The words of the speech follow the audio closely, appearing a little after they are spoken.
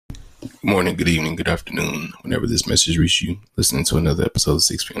Good morning, good evening, good afternoon, whenever this message reaches you, listening to another episode of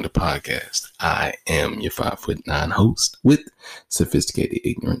 6 p.m. The podcast. I am your 5'9" host with sophisticated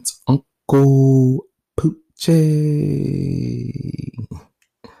ignorance, Uncle Poochie.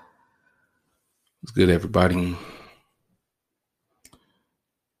 What's good, everybody?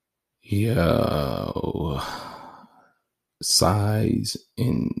 Yo, size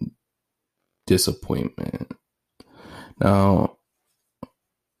and disappointment. Now,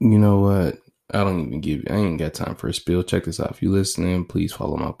 you know what? I ain't got time for a spiel. Check this out. If you're listening, please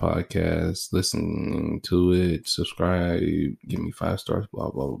follow my podcast, listening to it, subscribe, give me 5 stars, blah,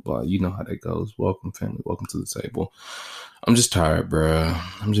 blah, blah, blah. You know how that goes. Welcome, family. Welcome to the table. I'm just tired, bro.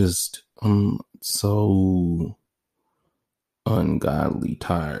 I'm so ungodly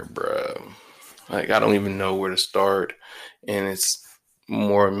tired, bro. Like, I don't even know where to start. And it's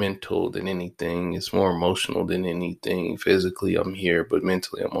more mental than anything. It's more emotional than anything. Physically, I'm here, but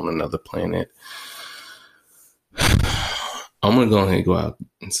mentally, I'm on another planet. I'm going to go ahead and go out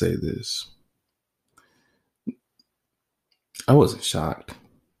and say this. I wasn't shocked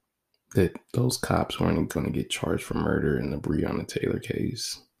that those cops weren't going to get charged for murder in the Breonna Taylor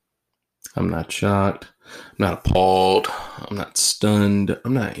case. I'm not shocked. I'm not appalled. I'm not stunned.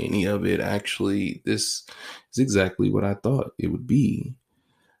 I'm not any of it. Actually, this is exactly what I thought it would be.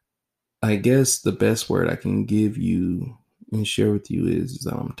 I guess the best word I can give you and share with you is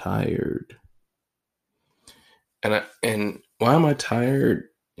that I'm tired. And why am I tired?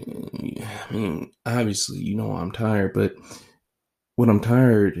 I mean, obviously, you know I'm tired, but what I'm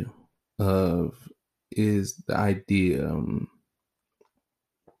tired of is the idea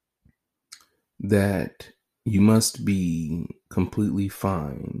that you must be completely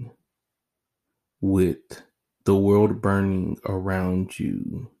fine with the world burning around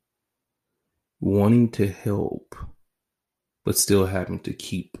you, wanting to help, but still having to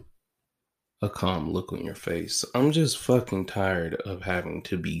keep a calm look on your face. I'm just fucking tired of having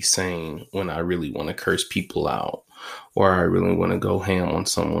to be sane when I really want to curse people out, or I really want to go ham on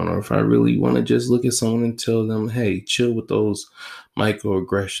someone, or if I really want to just look at someone and tell them, hey, chill with those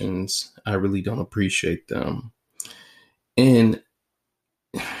microaggressions. I really don't appreciate them. And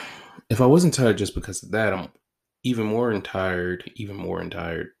if I wasn't tired just because of that, I'm even more tired.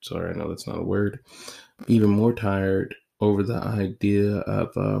 Sorry, I know that's not a word. Even more tired over the idea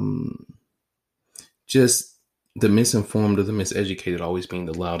of just the misinformed or the miseducated always being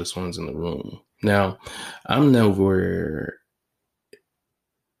the loudest ones in the room. Now, I'm nowhere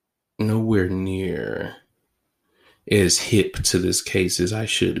near as hip to this case as I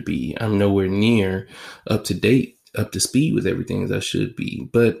should be. I'm nowhere near up to date, up to speed with everything as I should be.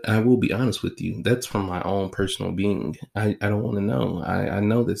 But I will be honest with you. That's from my own personal being. I don't want to know. I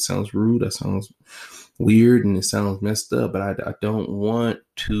know that sounds rude. That sounds weird and it sounds messed up, but I don't want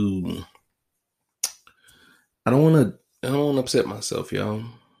to. I don't want to upset myself, y'all.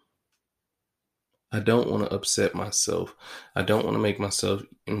 I don't want to upset myself. I don't want to make myself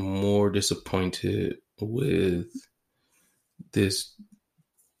more disappointed with this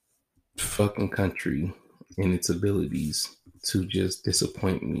fucking country and its abilities to just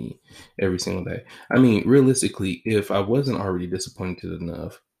disappoint me every single day. I mean, realistically, if I wasn't already disappointed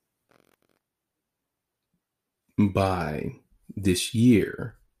enough by this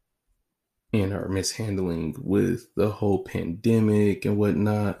year and our mishandling with the whole pandemic and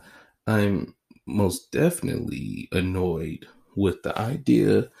whatnot, I'm most definitely annoyed with the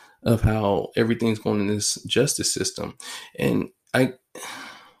idea of how everything's going in this justice system. And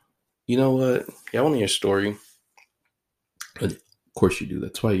you know what? Y'all want to hear a story? Of course you do.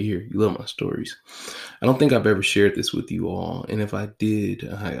 That's why you're here. You love my stories. I don't think I've ever shared this with you all. And if I did,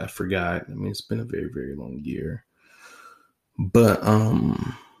 I forgot. I mean, it's been a very, very long year. But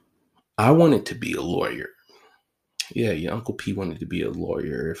I wanted to be a lawyer. Yeah, your Uncle P wanted to be a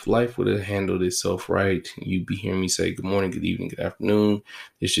lawyer. If life would have handled itself right, you'd be hearing me say good morning, good evening, good afternoon.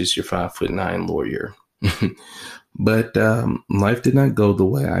 It's just your 5'9" lawyer. But life did not go the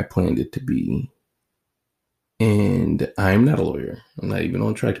way I planned it to be. And I'm not a lawyer. I'm not even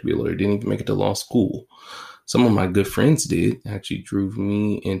on track to be a lawyer. Didn't even make it to law school. Some of my good friends did. Actually drove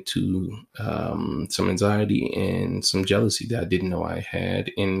me into some anxiety and some jealousy that I didn't know I had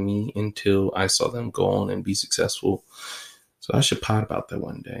in me until I saw them go on and be successful. So I should pod about that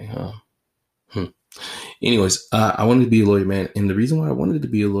one day, huh? Anyways, I wanted to be a lawyer, man. And the reason why I wanted to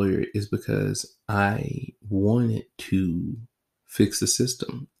be a lawyer is because I wanted to fix the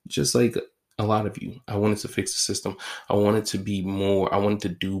system. Just like a lot of you, I wanted to fix the system. I wanted to be more. I wanted to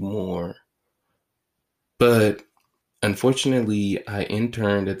do more. But unfortunately, I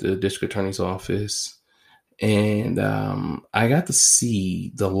interned at the district attorney's office And I got to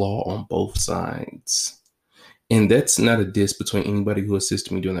see the law on both sides. And that's not a diss between anybody who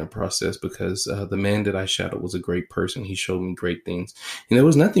assisted me during that process, because the man that I shadowed was a great person. He showed me great things. And there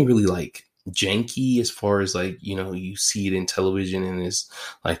was nothing really like janky as far as like, you see it in television and it's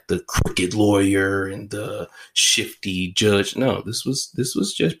like the crooked lawyer and the shifty judge. No, this was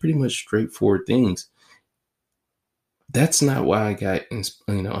just pretty much straightforward things. That's not why I got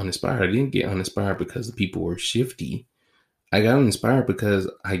uninspired. I didn't get uninspired because the people were shifty. I got inspired because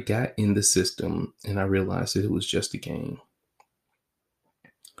I got in the system and I realized that it was just a game.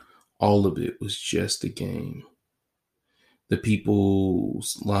 All of it was just a game. The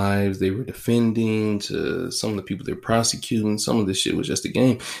people's lives they were defending, to some of the people they're prosecuting, some of this shit was just a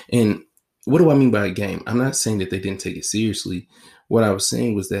game. And what do I mean by a game? I'm not saying that they didn't take it seriously. What I was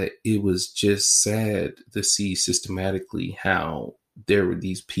saying was that it was just sad to see systematically how there were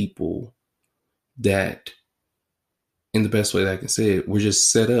these people that, in the best way that I can say it, were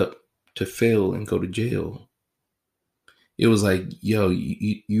just set up to fail and go to jail. It was like, yo,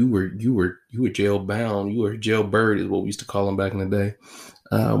 you were jail bound. You were jailbird is what we used to call them back in the day.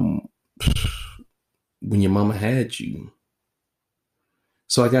 Um, when your mama had you.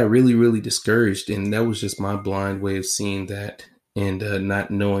 So I got really, really discouraged, and that was just my blind way of seeing that, and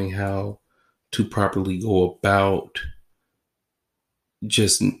not knowing how to properly go about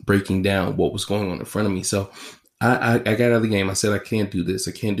just breaking down what was going on in front of me. So I got out of the game. I said, I can't do this.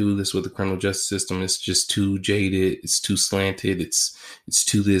 I can't do this with the criminal justice system. It's just too jaded. It's too slanted. It's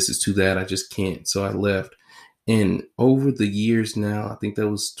too this. It's too that. I just can't. So I left. And over the years now, I think that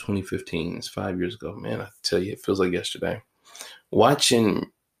was 2015. It's 5 years ago. Man, I tell you, it feels like yesterday.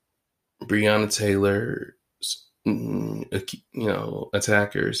 Watching Breonna Taylor,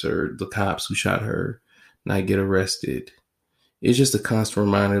 attackers or the cops who shot her not get arrested. It's just a constant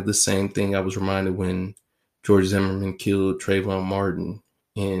reminder of the same thing I was reminded when George Zimmerman killed Trayvon Martin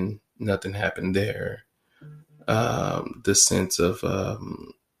and nothing happened there. The sense of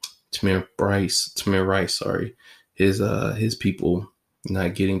Tamir Rice, his people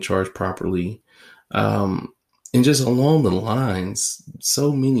not getting charged properly. And just along the lines,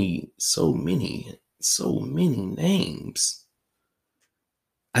 so many names.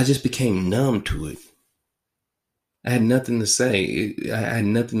 I just became numb to it. I had nothing to say. I had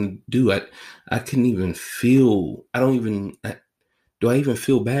nothing to do. I couldn't even feel. Do I even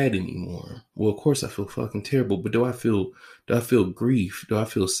feel bad anymore? Well, of course I feel fucking terrible, but do I feel grief? Do I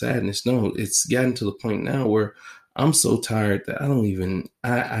feel sadness? No, it's gotten to the point now where I'm so tired that I don't even,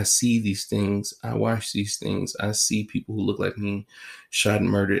 I see these things. I watch these things. I see people who look like me shot and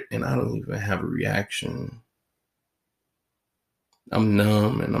murdered, and I don't even have a reaction. I'm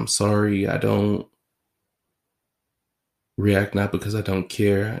numb and I'm sorry. I don't react, not because I don't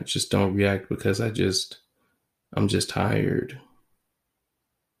care. I just don't react because I'm just tired.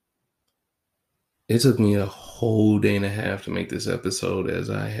 It took me a whole day and a half to make this episode, as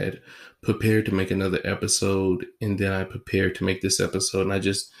I had prepared to make another episode, and then I prepared to make this episode, and I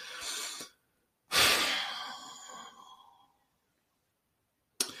just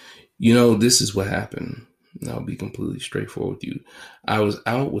this is what happened. And I'll be completely straightforward with you. I was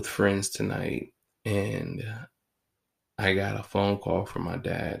out with friends tonight, and I got a phone call from my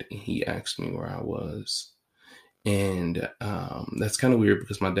dad, and he asked me where I was. And that's kind of weird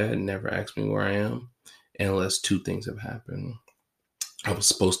because my dad never asked me where I am unless two things have happened. I was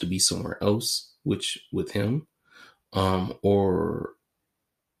supposed to be somewhere else, which with him, or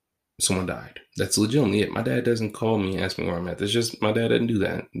someone died. That's legitimately it. My dad doesn't call me and ask me where I'm at. That's just, my dad doesn't do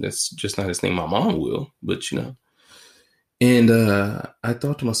that. That's just not his thing. My mom will, but And I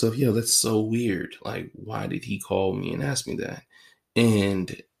thought to myself, yo, that's so weird. Like, why did he call me and ask me that?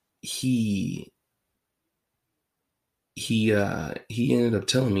 And he ended up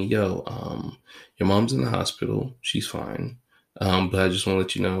telling me, yo, your mom's in the hospital. She's fine. But I just want to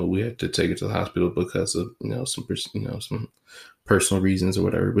let you know we had to take her to the hospital because of some personal reasons or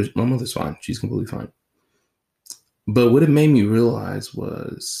whatever. But my mother's fine. She's completely fine. But what it made me realize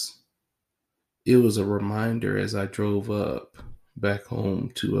was it was a reminder as I drove up back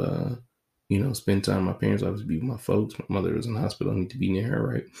home to spend time with my parents. I was to be with my folks. My mother was in the hospital. I need to be near her,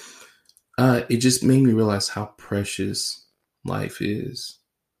 right? It just made me realize how precious life is.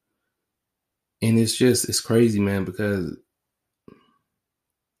 And it's crazy, man, because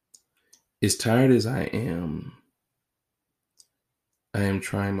as tired as I am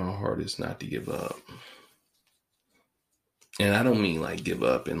trying my hardest not to give up. And I don't mean like give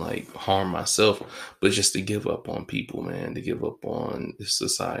up and like harm myself, but just to give up on people, man, to give up on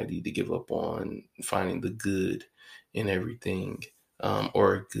society, to give up on finding the good in everything,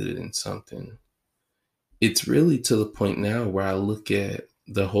 or good in something. it's really to the point now where I look at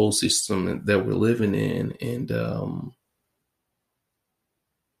the whole system that we're living in, and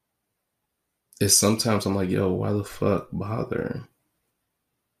it's sometimes I'm like, yo, why the fuck bother?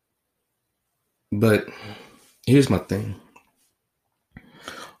 But here's my thing.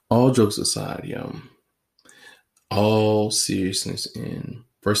 All jokes aside, yo, all seriousness, and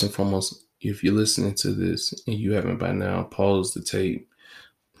first and foremost, if you're listening to this and you haven't by now, pause the tape,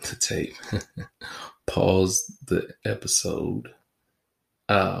 pause the episode.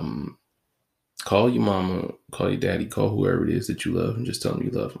 Um, Call your mama, call your daddy, call whoever it is that you love, and just tell them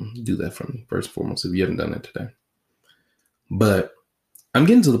you love them. Do that for me, first and foremost, if you haven't done that today. But I'm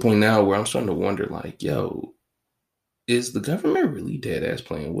getting to the point now where I'm starting to wonder, like, yo, is the government really dead ass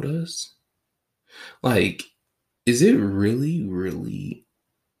playing with us? Like, is it really, really,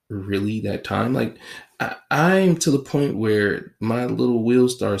 really that time? Like, I'm to the point where my little wheel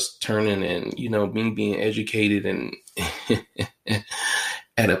starts turning, and me being educated and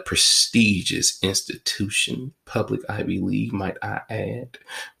at a prestigious institution, public Ivy League, might I add.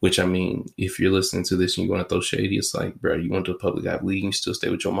 Which, I mean, if you're listening to this and you want to throw shady, it's like, bro, you went to a public Ivy League and you still stay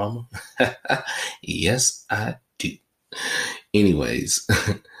with your mama? Yes, I do. Anyways,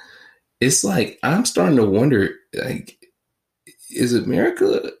 it's like I'm starting to wonder, like, is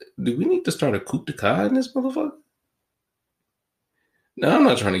America? Do we need to start a coup d'etat in this motherfucker? No, I'm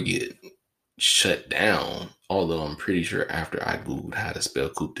not trying to get shut down. Although I'm pretty sure after I Googled how to spell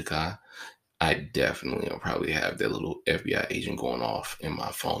coup d'etat, I definitely will probably have that little FBI agent going off in my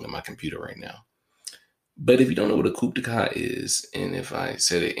phone and my computer right now. But if you don't know what a coup d'etat is, and if I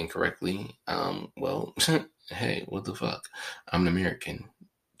said it incorrectly, well, hey, what the fuck? I'm an American.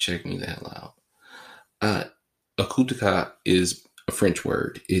 Check me the hell out. A coup d'etat is a French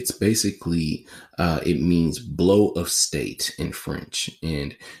word. It's basically, it means blow of state in French.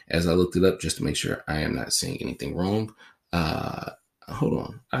 And as I looked it up just to make sure I am not saying anything wrong, hold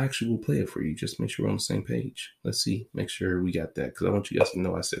on. I actually will play it for you just to make sure we're on the same page. Let's see. Make sure we got that because I want you guys to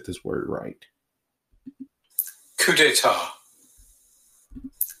know I said this word right. Coup d'etat.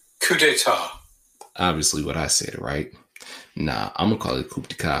 Coup d'etat. Obviously, what I said, right? Nah, I'm gonna call it coup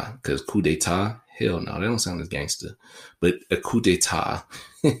d'etat because coup d'etat, hell no, they don't sound as gangster. But a coup d'etat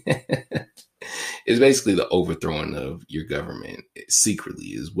is basically the overthrowing of your government secretly,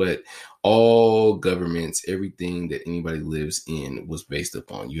 is what all governments, everything that anybody lives in was based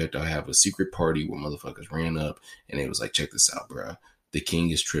upon. You had to have a secret party where motherfuckers ran up and it was like, check this out, bro. The king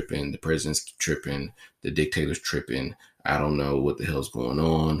is tripping, the president's tripping, the dictator's tripping. I don't know what the hell's going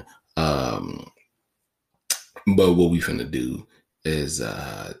on. But what we finna do is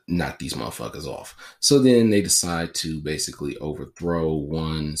knock these motherfuckers off. So then they decide to basically overthrow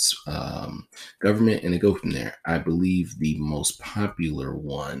one's government and they go from there. I believe the most popular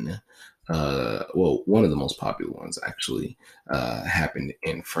one, one of the most popular ones actually happened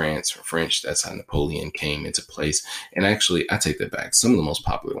in France or French. That's how Napoleon came into place. And actually, I take that back. Some of the most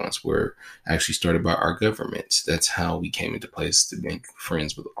popular ones were actually started by our government. That's how we came into place to make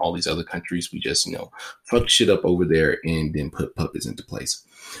friends with all these other countries. We just, fuck shit up over there and then put puppets into place.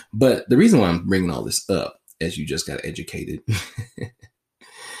 But the reason why I'm bringing all this up, as you just got educated,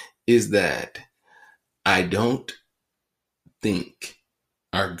 is that I don't think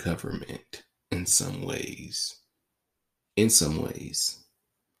our government in some ways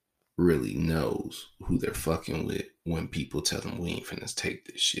really knows who they're fucking with when people tell them we ain't finna take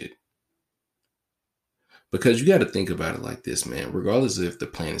this shit. Because you got to think about it like this, man. Regardless of if the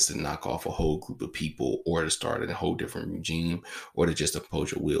plan is to knock off a whole group of people or to start a whole different regime or to just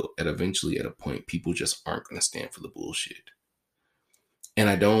oppose your will, at a point, people just aren't going to stand for the bullshit. And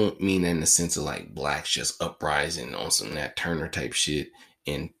I don't mean that in the sense of like blacks just uprising on some Nat Turner type shit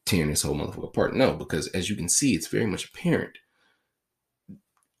and tearing this whole motherfucker apart. No, because as you can see, it's very much apparent.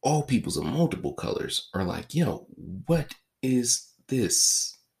 All peoples of multiple colors are like, yo, what is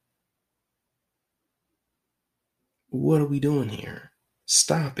this? What are we doing here?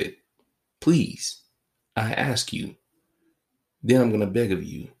 Stop it. Please. I ask you. Then I'm going to beg of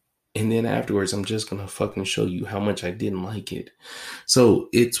you. And then afterwards, I'm just going to fucking show you how much I didn't like it. So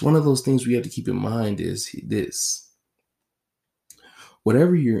it's one of those things we have to keep in mind is this.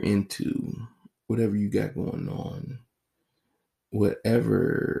 Whatever you're into, whatever you got going on,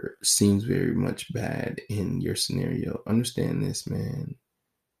 whatever seems very much bad in your scenario, understand this, man.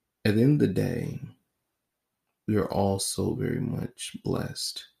 At the end of the day, we are all so very much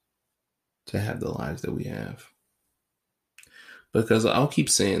blessed to have the lives that we have. Because I'll keep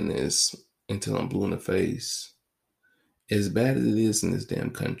saying this until I'm blue in the face. As bad as it is in this damn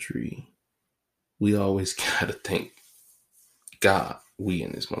country, we always gotta thank God We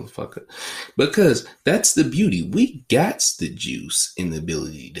in this motherfucker. Because that's the beauty. We got the juice and the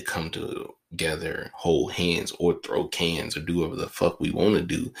ability to come together, hold hands, or throw cans, or do whatever the fuck we want to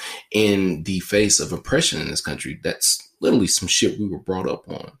do in the face of oppression in this country. That's literally some shit we were brought up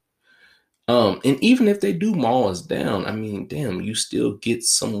on. And even if they do maul us down, I mean, damn, you still get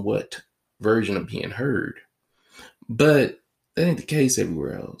somewhat version of being heard. But that ain't the case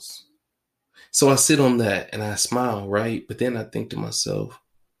everywhere else. So I sit on that and I smile, right? But then I think to myself,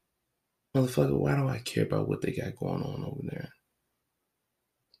 motherfucker, why do I care about what they got going on over there?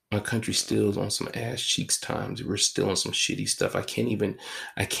 My country still is on some ass cheeks times. We're still on some shitty stuff. I can't even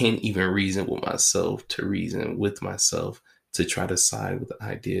reason with myself to try to side with the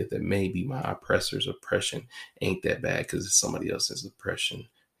idea that maybe my oppressor's oppression ain't that bad because somebody else's oppression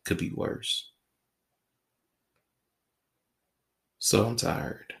could be worse. So I'm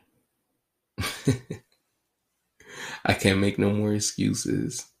tired. I can't make no more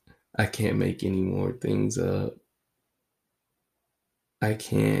excuses. I can't make any more things up. I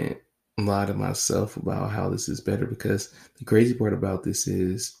can't lie to myself about how this is better, because the crazy part about this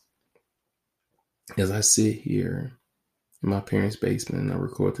is, as I sit here in my parents' basement and I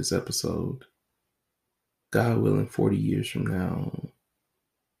record this episode, God willing, 40 years from now,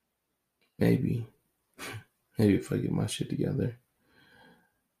 maybe if I get my shit together,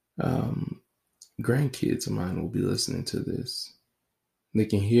 grandkids of mine will be listening to this. They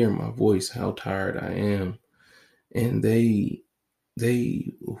can hear my voice, how tired I am, and they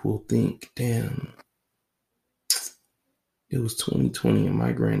will think, damn, it was 2020 and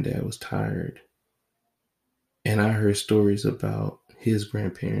my granddad was tired. And I heard stories about his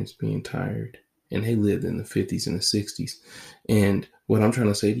grandparents being tired, and they lived in the 50s and the 60s. And what I'm trying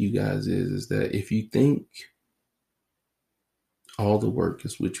to say to you guys is that if you think all the work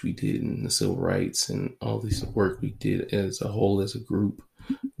is which we did in the civil rights and all this work we did as a whole, as a group,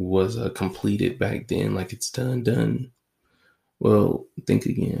 was completed back then, like it's done, well, think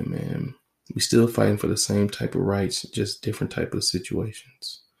again, man. We still fighting for the same type of rights, just different type of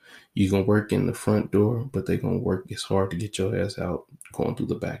situations. You can work in the front door, but they're going to work as hard to get your ass out going through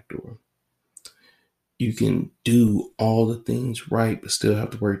the back door. You can do all the things right, but still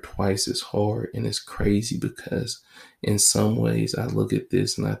have to work twice as hard. And it's crazy because in some ways I look at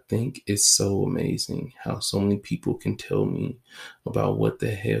this and I think it's so amazing how so many people can tell me about what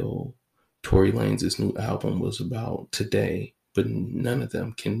the hell Tory Lanez's new album was about today, but none of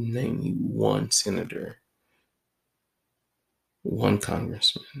them can name me one senator, one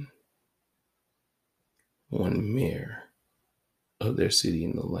congressman, one mayor of their city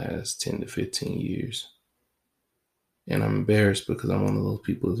in the last 10 to 15 years. And I'm embarrassed because I'm one of those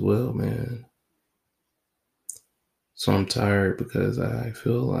people as well, man. So I'm tired because I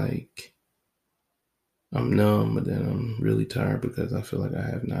feel like I'm numb, but then I'm really tired because I feel like I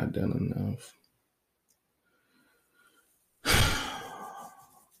have not done enough.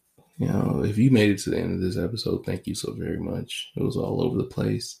 You know, if you made it to the end of this episode, thank you so very much. It was all over the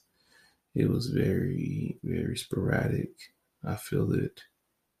place. It was very, very sporadic. I feel it.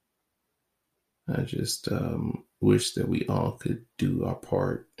 I just wish that we all could do our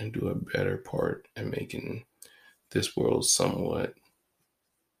part and do a better part in making this world somewhat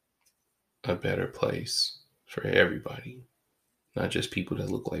a better place for everybody, not just people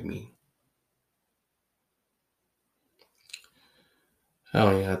that look like me. I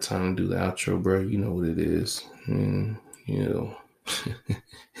don't even have time to do the outro, bro. You know what it is. And, you know,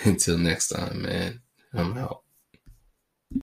 until next time, man, I'm out.